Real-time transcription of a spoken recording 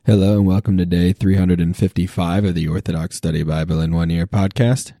Hello and welcome to day 355 of the Orthodox Study Bible in 1 Year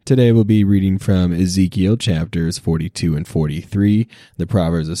podcast. Today we'll be reading from Ezekiel chapters 42 and 43, the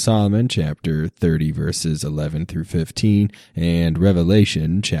Proverbs of Solomon chapter 30 verses 11 through 15, and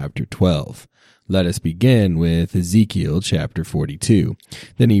Revelation chapter 12. Let us begin with Ezekiel chapter 42.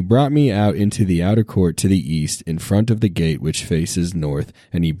 Then he brought me out into the outer court to the east, in front of the gate which faces north,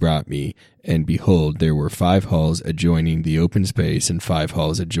 and he brought me, and behold, there were 5 halls adjoining the open space, and 5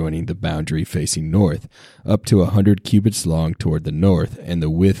 halls adjoining the boundary facing north, up to 100 cubits long toward the north, and the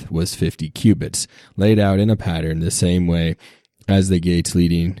width was 50 cubits, laid out in a pattern the same way as the gates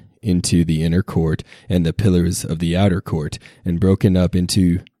leading into the inner court, and the pillars of the outer court, and broken up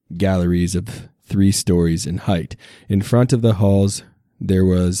into galleries of 3 stories in height. In front of the halls there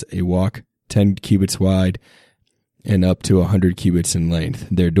was a walk 10 cubits wide and up to 100 cubits in length.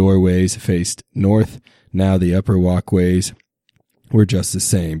 Their doorways faced north. Now the upper walkways were just the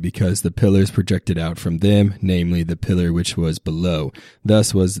same, because the pillars projected out from them, namely the pillar which was below.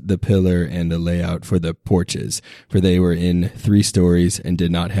 Thus was the pillar and the layout for the porches, for they were in 3 stories and did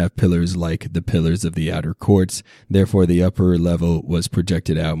not have pillars like the pillars of the outer courts. Therefore the upper level was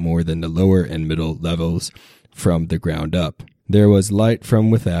projected out more than the lower and middle levels from the ground up. There was light from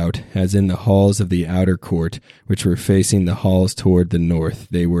without, as in the halls of the outer court, which were facing the halls toward the north.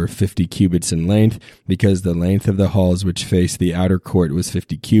 They were 50 cubits in length, because the length of the halls which faced the outer court was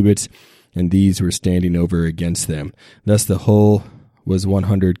 50 cubits, and these were standing over against them. Thus the whole was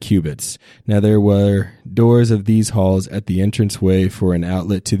 100 cubits. Now there were doors of these halls at the entranceway for an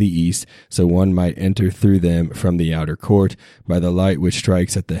outlet to the east, so one might enter through them from the outer court by the light which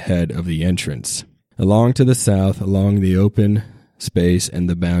strikes at the head of the entrance. Along to the south, along the open space and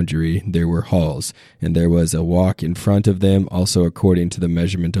the boundary, there were halls, and there was a walk in front of them, also according to the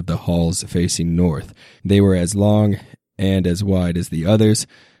measurement of the halls facing north. They were as long and as wide as the others,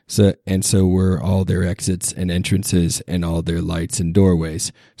 so were all their exits and entrances, and all their lights and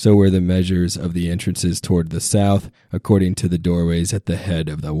doorways. So were the measures of the entrances toward the south, according to the doorways at the head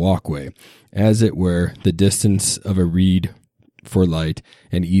of the walkway, as it were the distance of a reed for light,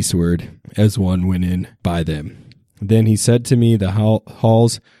 and eastward as one went in by them. Then he said to me, the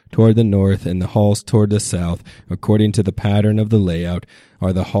halls toward the north and the halls toward the south, according to the pattern of the layout,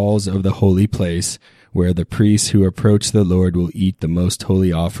 are the halls of the holy place, where the priests who approach the Lord will eat the most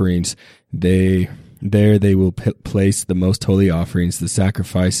holy offerings. There they will place the most holy offerings, the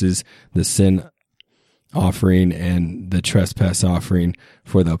sacrifices, the sin offering, and the trespass offering,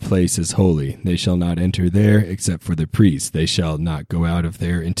 for the place is holy. They shall not enter there except for the priests. They shall not go out of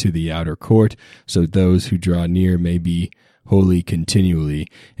there into the outer court, so those who draw near may be holy continually,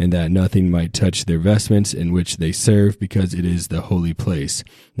 and that nothing might touch their vestments in which they serve, because it is the holy place.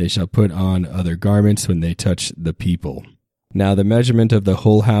 They shall put on other garments when they touch the people. Now the measurement of the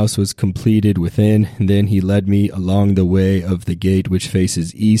whole house was completed within. Then he led me along the way of the gate which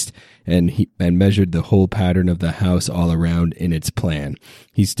faces east, and measured the whole pattern of the house all around in its plan.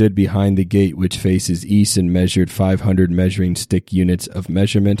 He stood behind the gate which faces east and measured 500 measuring stick units of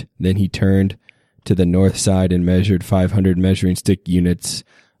measurement. Then he turned to the north side and measured 500 measuring stick units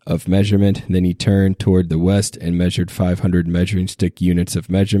of measurement. Then he turned toward the west and measured 500 measuring stick units of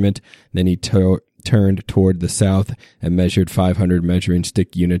measurement. Then he turned toward the south and measured 500 measuring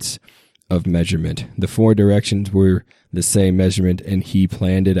stick units of measurement. The 4 directions were the same measurement, and he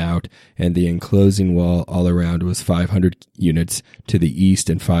planned it out, and the enclosing wall all around was 500 units to the east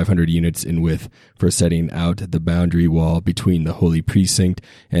and 500 units in width, for setting out the boundary wall between the holy precinct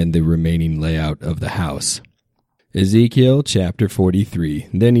and the remaining layout of the house. Ezekiel chapter 43.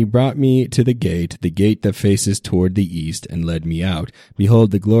 Then he brought me to the gate that faces toward the east, and led me out.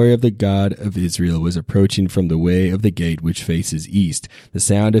 Behold, the glory of the God of Israel was approaching from the way of the gate which faces east. The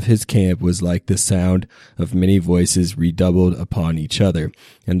sound of his camp was like the sound of many voices redoubled upon each other,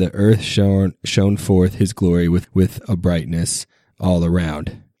 and the earth shone forth his glory with a brightness all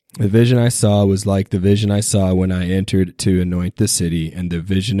around. The vision I saw was like the vision I saw when I entered to anoint the city, and the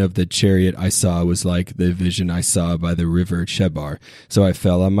vision of the chariot I saw was like the vision I saw by the river Chebar. So I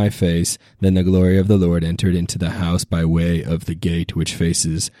fell on my face. Then the glory of the Lord entered into the house by way of the gate which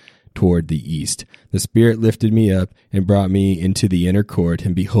faces toward the east. The Spirit lifted me up and brought me into the inner court,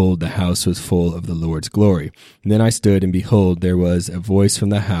 and behold, the house was full of the Lord's glory. And then I stood, and behold, there was a voice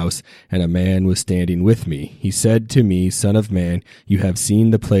from the house, and a man was standing with me. He said to me, Son of man, you have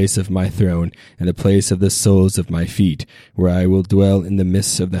seen the place of my throne, and the place of the soles of my feet, where I will dwell in the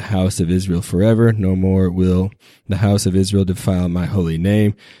midst of the house of Israel forever. No more will the house of Israel defile my holy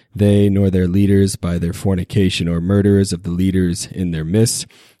name, they nor their leaders by their fornication or murders of the leaders in their midst,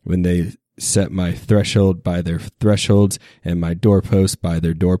 when they set my threshold by their thresholds, and my doorposts by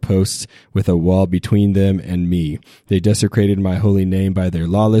their doorposts, with a wall between them and me. They desecrated my holy name by their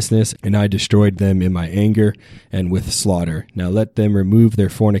lawlessness, and I destroyed them in my anger and with slaughter. Now let them remove their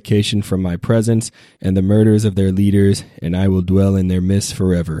fornication from my presence, and the murders of their leaders, and I will dwell in their midst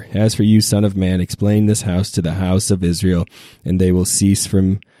forever. As for you, son of man, explain this house to the house of Israel, and they will cease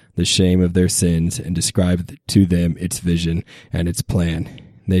from the shame of their sins, and describe to them its vision and its plan.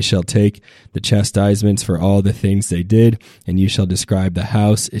 They shall take the chastisements for all the things they did, and you shall describe the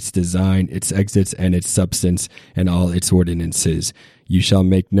house, its design, its exits, and its substance, and all its ordinances. You shall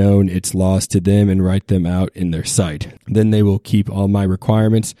make known its laws to them and write them out in their sight. Then they will keep all my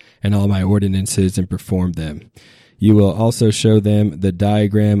requirements and all my ordinances and perform them. You will also show them the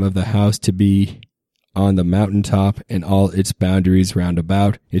diagram of the house to be on the mountaintop, and all its boundaries round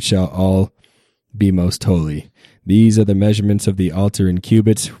about. It shall all be most holy. These are the measurements of the altar in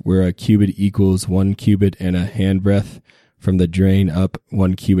cubits, where a cubit equals 1 cubit and a handbreadth, from the drain up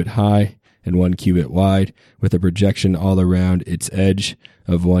 1 cubit high and 1 cubit wide, with a projection all around its edge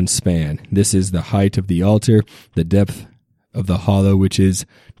of 1 span. This is the height of the altar, the depth of the hollow which is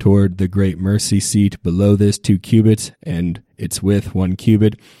toward the great mercy seat. Below this 2 cubits, and its width 1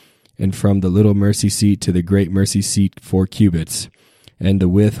 cubit, and from the little mercy seat to the great mercy seat 4 cubits. And the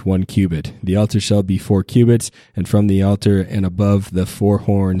width 1 cubit. The altar shall be 4 cubits, and from the altar and above the 4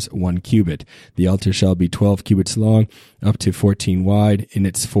 horns 1 cubit. The altar shall be 12 cubits long, up to 14 wide, in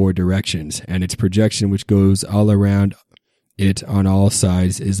its 4 directions, and its projection which goes all around it on all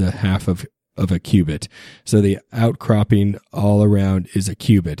sides is a half of a cubit. So the outcropping all around is a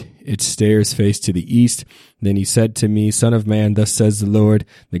cubit. Its stairs face to the east. Then he said to me, Son of man, thus says the Lord,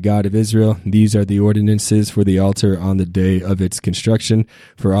 the God of Israel, these are the ordinances for the altar on the day of its construction,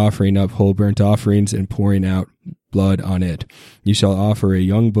 for offering up whole burnt offerings and pouring out blood on it. You shall offer a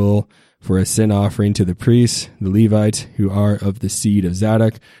young bull for a sin offering to the priests, the Levites, who are of the seed of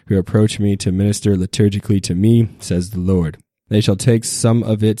Zadok, who approach me to minister liturgically to me, says the Lord. They shall take some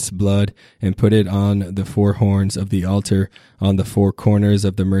of its blood and put it on the 4 horns of the altar, on the 4 corners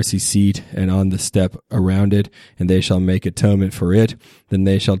of the mercy seat, and on the step around it, and they shall make atonement for it. Then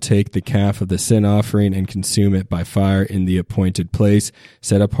they shall take the calf of the sin offering and consume it by fire in the appointed place,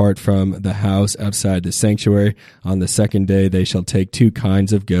 set apart from the house outside the sanctuary. On the 2nd day they shall take 2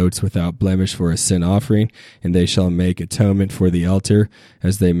 kinds of goats without blemish for a sin offering, and they shall make atonement for the altar,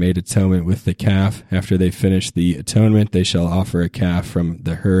 as they made atonement with the calf. After they finish the atonement, they shall offer a calf from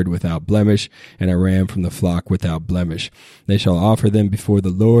the herd without blemish, and a ram from the flock without blemish. They shall offer them before the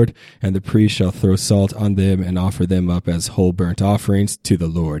Lord, and the priest shall throw salt on them and offer them up as whole burnt offerings to the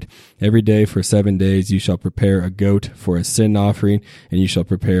Lord. Every day for 7 days you shall prepare a goat for a sin offering, and you shall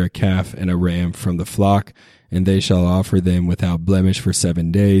prepare a calf and a ram from the flock, and they shall offer them without blemish for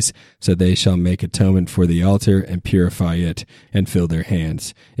 7 days. So they shall make atonement for the altar and purify it, and fill their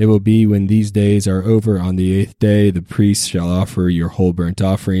hands. It will be when these days are over on the 8th day, the priests shall offer your whole burnt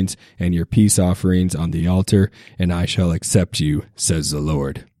offerings and your peace offerings on the altar, and I shall accept you, says the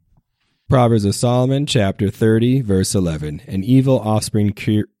Lord. Proverbs of Solomon, chapter 30, verse 11. An evil offspring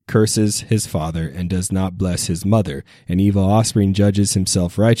curses his father and does not bless his mother. An evil offspring judges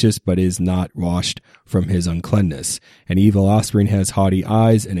himself righteous, but is not washed from his uncleanness. An evil offspring has haughty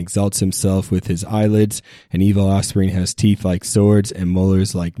eyes and exalts himself with his eyelids. An evil offspring has teeth like swords and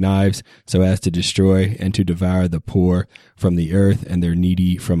molars like knives, so as to destroy and to devour the poor from the earth and their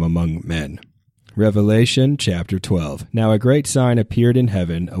needy from among men. Revelation chapter 12. Now a great sign appeared in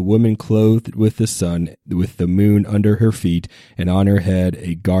heaven, a woman clothed with the sun, with the moon under her feet, and on her head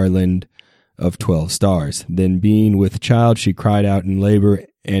a garland of 12 stars. Then being with child, she cried out in labor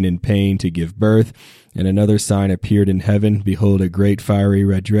and in pain to give birth. And another sign appeared in heaven. Behold, a great fiery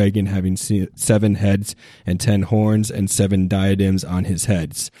red dragon, having 7 heads and 10 horns, and 7 diadems on his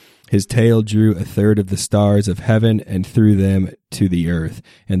heads. His tail drew 1/3 of the stars of heaven and threw them to the earth.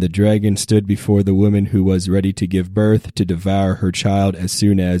 And the dragon stood before the woman who was ready to give birth, to devour her child as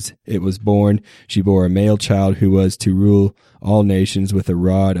soon as it was born. She bore a male child who was to rule all nations with a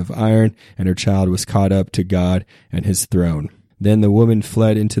rod of iron, and her child was caught up to God and his throne. Then the woman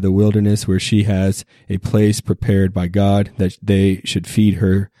fled into the wilderness, where she has a place prepared by God, that they should feed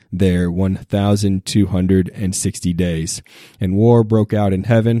her there 1,260 days. And war broke out in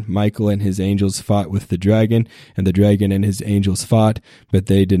heaven. Michael and his angels fought with the dragon, and the dragon and his angels fought, but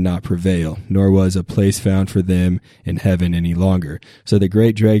they did not prevail, nor was a place found for them in heaven any longer. So the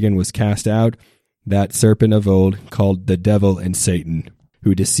great dragon was cast out, that serpent of old, called the devil and Satan,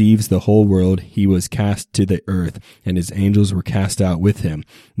 who deceives the whole world. He was cast to the earth, and his angels were cast out with him.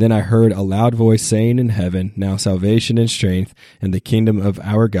 Then I heard a loud voice saying in heaven, Now salvation and strength, and the kingdom of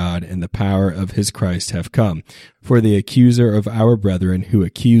our God, and the power of his Christ have come. For the accuser of our brethren, who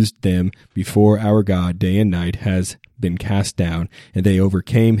accused them before our God day and night, has been cast down, and they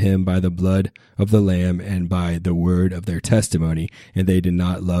overcame him by the blood of the Lamb and by the word of their testimony, and they did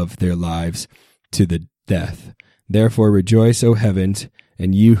not love their lives to the death. Therefore rejoice, O heavens,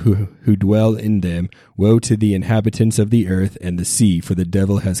 and you who dwell in them. Woe to the inhabitants of the earth and the sea, for the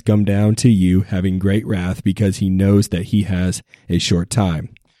devil has come down to you, having great wrath, because he knows that he has a short time.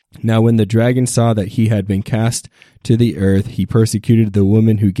 Now when the dragon saw that he had been cast to the earth, he persecuted the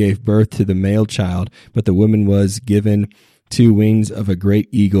woman who gave birth to the male child. But the woman was given 2 wings of a great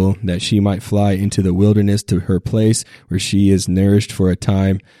eagle, that she might fly into the wilderness to her place, where she is nourished for a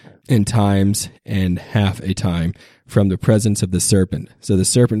time and times and half a time from the presence of the serpent. So the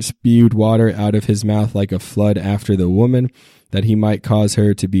serpent spewed water out of his mouth like a flood after the woman, that he might cause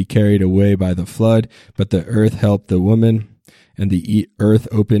her to be carried away by the flood. But the earth helped the woman, and the earth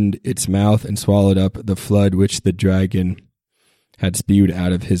opened its mouth and swallowed up the flood which the dragon had spewed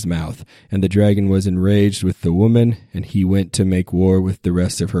out of his mouth. And the dragon was enraged with the woman, and he went to make war with the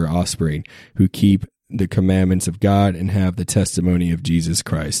rest of her offspring, who keep the commandments of God and have the testimony of Jesus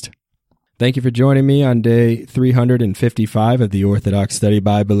Christ. Thank you for joining me on day 355 of the Orthodox Study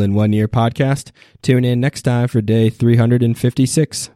Bible in 1 Year podcast. Tune in next time for day 356.